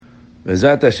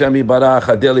Bezat Hashem Yibarach,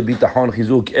 Adeli Bitachon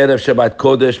Chizuk, Erev Shabbat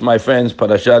Kodesh, my friends,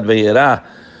 Parashat Vayera.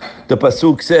 The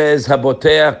Pasuk says,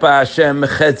 Haboteach Pa'Hashem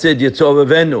Chetzed Yitzov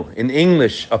Avenu. In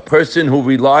English, a person who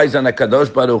relies on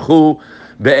HaKadosh Baruch Hu,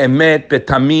 Be'emet,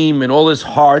 Be'tamim, in all his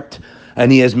heart,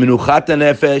 and he has Menuchat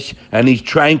HaNefesh, and he's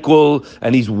tranquil,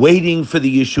 and he's waiting for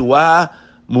the Yeshua,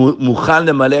 Muchan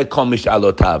Lemaleh Kol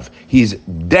Mish'alotav. He's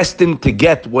destined to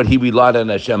get what he relied on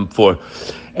Hashem for.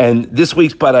 And this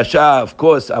week's parasha, of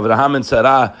course, Avraham and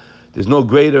Sarah, there's no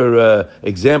greater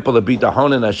example of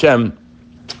bitachon in Hashem.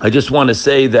 I just want to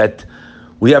say that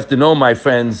we have to know, my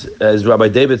friends, as Rabbi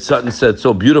David Sutton said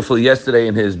so beautifully yesterday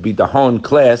in his bitachon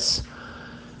class,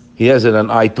 he has it on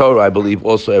iTorah, I believe,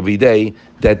 also every day,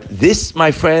 that this,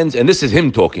 my friends, and this is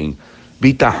him talking,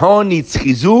 bitachon needs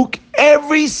chizuk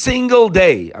every single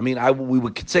day. I mean,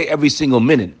 we could say every single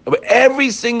minute. But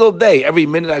every single day, every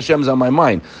minute Hashem's on my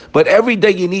mind. But every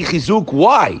day you need chizuk.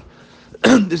 Why?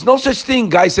 There's no such thing.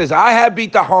 Guy says, I have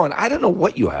bitachon. I don't know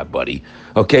what you have, buddy.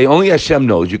 Okay, only Hashem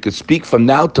knows. You could speak from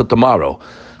now till tomorrow.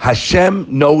 Hashem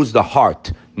knows the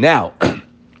heart. Now,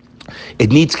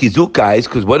 it needs chizuk, guys,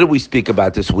 because what did we speak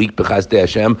about this week? Because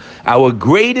Hashem, our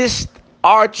greatest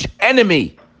arch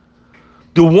enemy,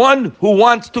 the one who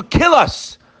wants to kill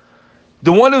us,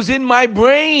 the one who's in my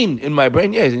brain. In my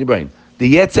brain? Yeah, he's in your brain.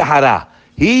 The Yetzer Hara.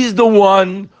 He's the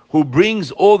one who brings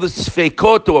all the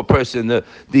sfeikot to a person,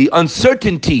 the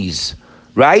uncertainties,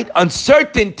 right?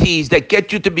 Uncertainties that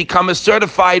get you to become a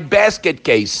certified basket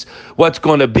case. What's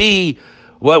going to be,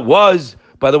 what was.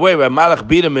 By the way, Malach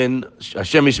Biderman,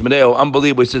 Hashem Yishmereu,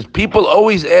 unbelievable. He says, people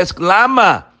always ask,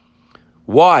 Lama?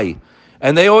 Why?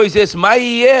 And they always ask,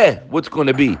 Ma'iyeh? What's going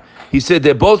to be? He said,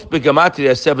 they're both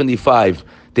Begamatria 75.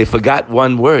 They forgot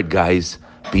one word, guys.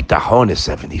 Bitachon is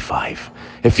 75.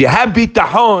 If you have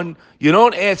bitachon, you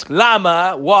don't ask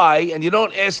lama, why, and you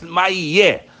don't ask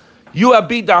ma'iyeh. You have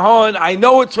bitachon, I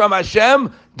know it's from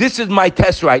Hashem, this is my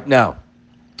test right now.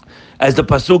 As the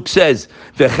Pasuk says,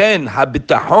 V'chen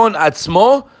habitachon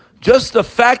atzmo, just the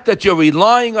fact that you're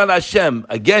relying on Hashem,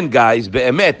 again, guys,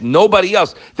 be'emet, nobody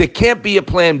else. There can't be a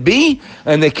plan B,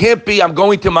 and there can't be, I'm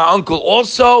going to my uncle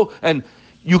also, and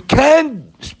you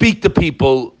can speak to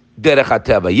people derech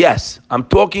hateva. Yes, I'm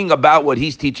talking about what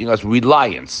he's teaching us,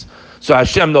 reliance. So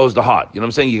Hashem knows the heart. You know what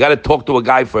I'm saying? You got to talk to a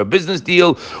guy for a business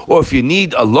deal, or if you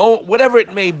need a loan, whatever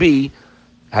it may be,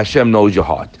 Hashem knows your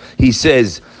heart. He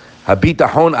says,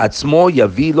 Habitachon atzmo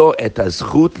yavilo et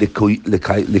hazchut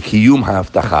lekiyum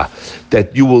ha'avtacha,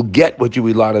 that you will get what you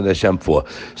rely on Hashem for.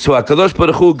 So HaKadosh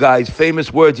Baruch Hu, guys,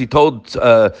 famous words he told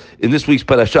in this week's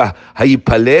parasha,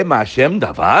 Hayipaleh ma'Hashem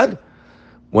davar.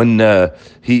 When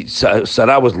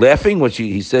Sarah was laughing when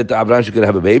he said to Abraham she could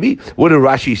have a baby, what did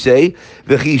Rashi say?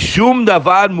 V'chi shum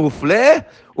davar mufleh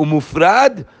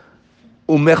umufrad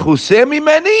umechuseh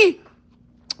mimeni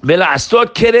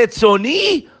mela'asot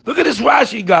keretzoni. Look at this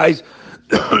Rashi, guys.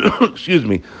 Excuse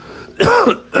me.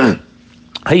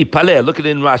 Hey, Paleh, look at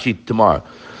it in Rashi tomorrow.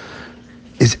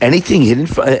 Is anything hidden?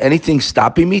 Anything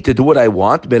stopping me to do what I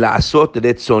want? Mela'asot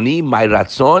retzoni, my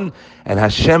ratzon. And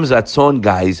Hashem's ratzon,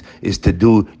 guys, is to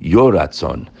do your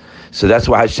ratzon. So that's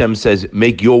why Hashem says,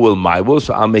 make your will my will,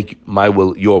 so I'll make my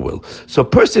will your will. So a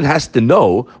person has to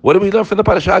know, what do we learn from the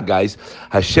parasha, guys?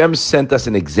 Hashem sent us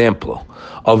an example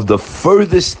of the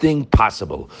furthest thing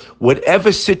possible.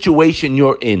 Whatever situation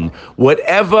you're in,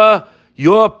 whatever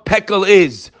your pekel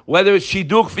is, whether it's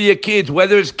shidduch for your kids,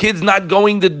 whether it's kids not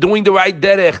doing the right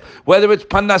derech, whether it's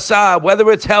panasah,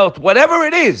 whether it's health, whatever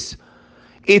it is,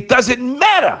 it doesn't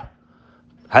matter.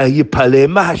 Hashem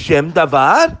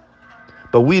davar,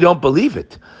 but we don't believe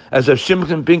it. As Rav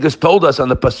Shimon Pinkus told us on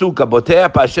the pasuk,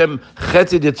 "Boteach Hashem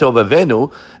chetzid yitzov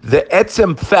avenu," the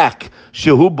etzem fact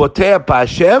shehu boteach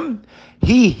Hashem,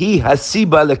 he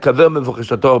hasiba lekaver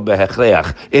mevukashato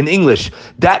behechleach. In English,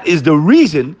 that is the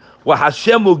reason why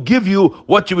Hashem will give you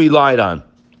what you relied on.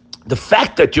 The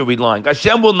fact that you're relying,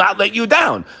 Hashem will not let you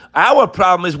down. Our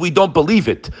problem is we don't believe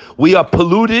it. We are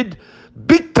polluted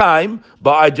big time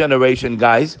by our generation,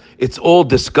 guys. It's all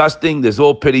disgusting. There's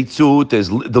all peritzut. There's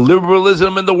the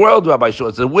liberalism in the world, Rabbi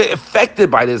Shor said. We're affected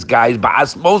by this, guys, by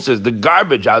osmosis, the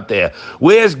garbage out there.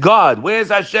 Where's God? Where's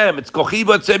Hashem? It's kochi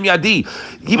v'otzem yadi.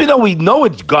 Even though we know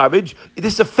it's garbage,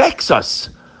 this affects us.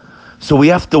 So we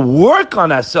have to work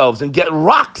on ourselves and get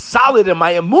rock solid in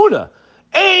my emunah.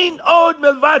 Ein od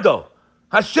milvado.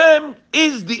 Hashem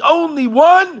is the only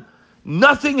one.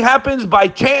 Nothing happens by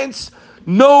chance.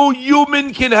 No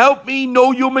human can help me. No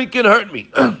human can hurt me.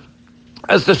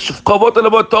 As the Chovot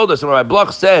HaLevavot told us, and Rabbi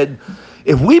Bloch said,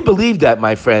 if we believed that,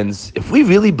 my friends, if we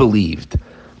really believed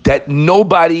that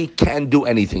nobody can do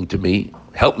anything to me,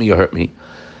 help me or hurt me,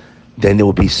 then there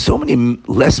will be so many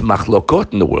less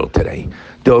machlokot in the world today.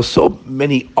 There are so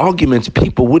many arguments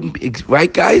people wouldn't be,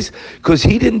 right, guys? Because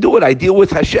he didn't do it. I deal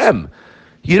with Hashem.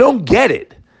 You don't get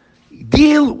it.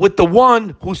 Deal with the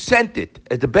one who sent it.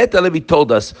 As the Bet Halevi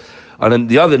told us on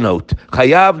the other note,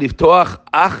 Chayav liftoach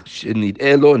ach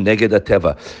shenid'eh lo neged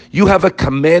hateva. You have a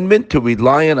commandment to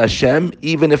rely on Hashem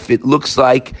even if it looks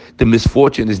like the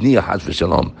misfortune is near, Chas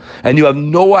v'shalom. And you have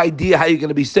no idea how you're going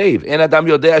to be saved. En adam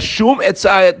yodea shum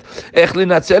etzah ech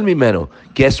linatzel mimenu.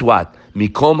 Guess what?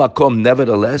 Mikol makom,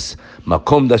 nevertheless,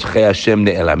 makom dashchei Hashem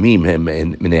ne'elamim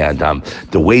minei adam.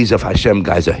 The ways of Hashem,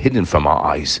 guys, are hidden from our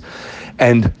eyes.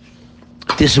 And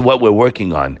this is what we're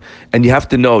working on. And you have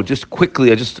to know, just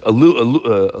quickly, I just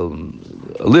alliterate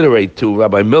to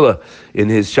Rabbi Miller in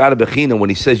his Shara Bechina when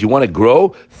he says you want to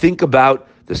grow, think about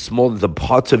the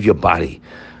parts of your body.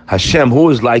 Hashem, who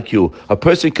is like you? A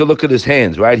person can look at his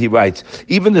hands, right? He writes,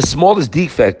 even the smallest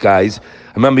defect, guys.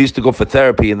 I remember I used to go for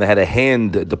therapy and they had a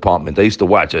hand department. I used to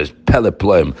watch, as pellet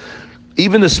plum.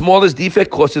 Even the smallest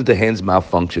defect causes the hand's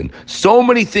malfunction. So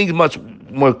many things must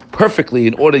work perfectly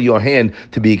in order your hand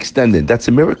to be extended. That's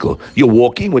a miracle. You're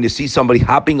walking, when you see somebody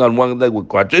hopping on one leg with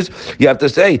crutches, you have to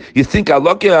say, you think I'm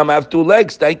lucky I have two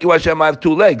legs. Thank you, Hashem, I have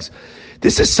two legs.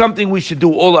 This is something we should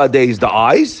do all our days. The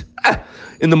eyes.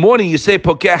 In the morning, you say,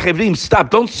 Pokeh Chevrim,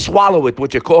 stop. Don't swallow it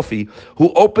with your coffee.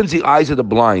 Who opens the eyes of the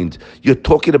blind? You're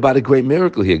talking about a great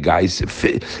miracle here, guys.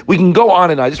 We can go on,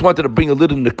 and I just wanted to bring a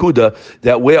little nakuda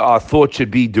that where our thoughts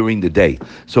should be during the day.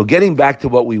 So getting back to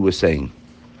what we were saying,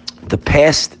 the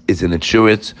past is an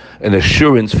assurance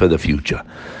for the future.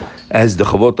 As the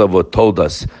Chavot Avot told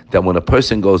us, that when a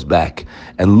person goes back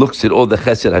and looks at all the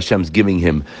chesed Hashem's giving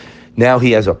him, now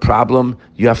he has a problem,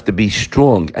 you have to be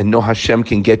strong and know Hashem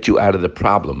can get you out of the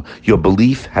problem. Your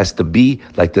belief has to be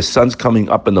like the sun's coming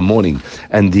up in the morning.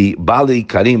 And the Bali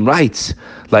Karim writes,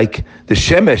 like the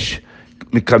Shemesh,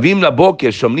 Mikavim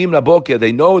laboker, Shomnim laboker,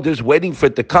 they know there's waiting for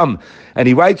it to come. And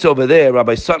he writes over there,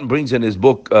 Rabbi Sutton brings in his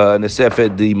book, in the Sefer,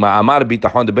 the Ma'amar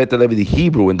Bitachon, the Bet Halevi, the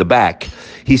Hebrew in the back.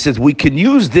 He says, we can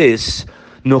use this,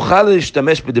 let's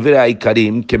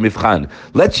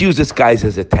use this, guys,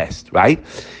 as a test, right?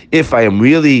 If I am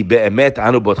really be'emet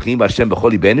anu botchim Hashem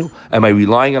b'chol libenu, am I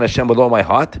relying on Hashem with all my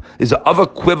heart? Is an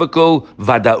unequivocal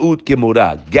vadaut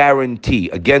gemura, guarantee.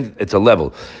 Again, it's a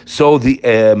level. So the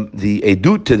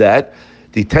edut to that,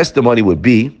 the testimony would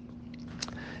be,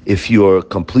 if you're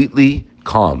completely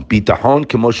calm, bitachon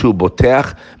kemoshu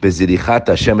boteach bezirichat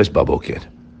hashemesh baboker,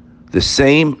 the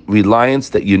same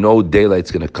reliance that you know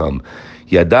daylight's going to come.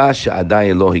 Yada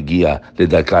she'adayin lo higia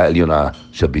ledarka elyona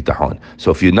shel bitachon.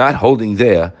 So if you're not holding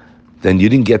there, then you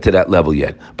didn't get to that level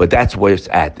yet. But that's where it's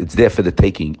at. It's there for the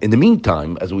taking. In the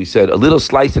meantime, as we said, a little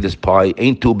slice of this pie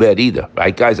ain't too bad either.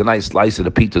 Right, guys? A nice slice of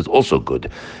the pizza is also good.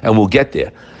 And we'll get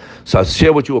there. So I'll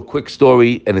share with you a quick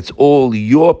story, and it's all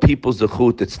your people's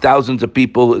zechut. It's thousands of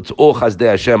people. It's all Chazdei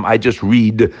Hashem. I just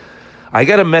read. I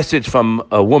got a message from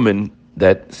a woman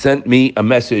that sent me a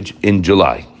message in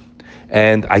July.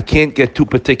 And I can't get too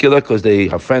particular because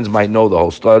her friends might know the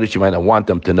whole story. She might not want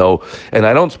them to know. And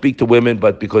I don't speak to women,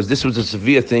 but because this was a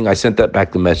severe thing, I sent that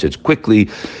back the message quickly.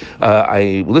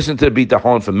 I listened to the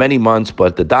Bitachon for many months,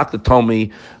 but the doctor told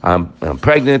me I'm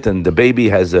pregnant and the baby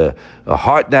has a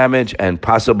heart damage and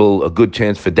a good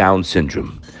chance for Down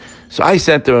syndrome. So I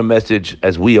sent her a message,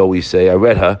 as we always say. I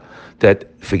read her that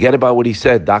forget about what he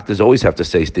said. Doctors always have to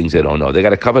say things they don't know. They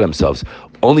got to cover themselves.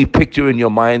 Only picture in your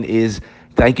mind is,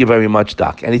 thank you very much,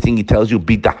 Doc. Anything he tells you,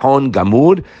 bitachon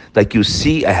gamur, like you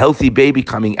see a healthy baby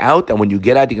coming out, and when you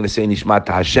get out, you're going to say Nishmat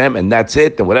Hashem, and that's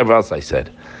it, and whatever else I said.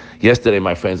 Yesterday,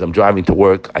 my friends, I'm driving to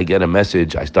work. I get a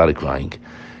message. I started crying.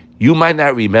 You might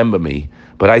not remember me,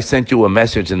 but I sent you a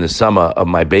message in the summer of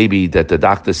my baby that the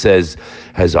doctor says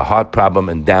has a heart problem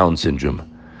and Down syndrome.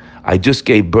 I just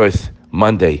gave birth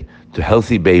Monday to a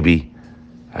healthy baby.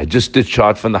 I just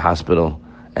discharged from the hospital,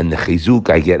 and the chizuk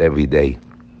I get every day.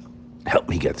 Help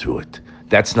me get through it.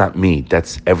 That's not me.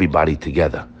 That's everybody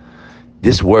together.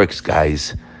 This works,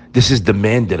 guys. This is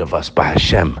demanded of us by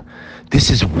Hashem.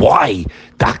 This is why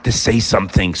doctors say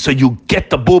something, so you get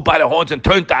the bull by the horns and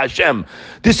turn to Hashem.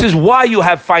 This is why you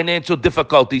have financial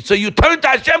difficulties, so you turn to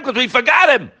Hashem because we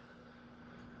forgot Him.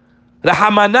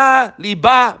 Rahamana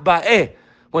liba ba'eh.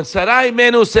 When Sarai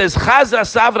Menu says Chaza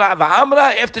Savra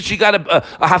V'Amra, after she got a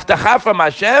haftacha from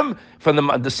Hashem, from the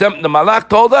Malach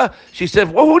told her, she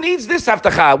said, well, who needs this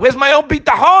haftacha? Where's my own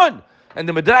bitachon? And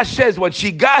the Midrash says when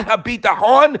she got her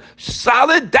bitachon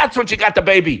solid, that's when she got the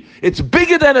baby. It's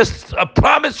bigger than a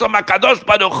promise from HaKadosh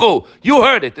Baruch Hu. You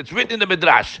heard it. It's written in the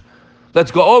Midrash.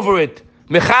 Let's go over it.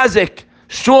 Mechazik,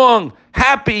 strong,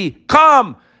 happy,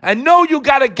 calm. and know you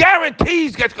got a guarantee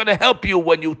He's going to help you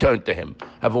when you turn to Him.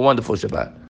 Have a wonderful Shabbat.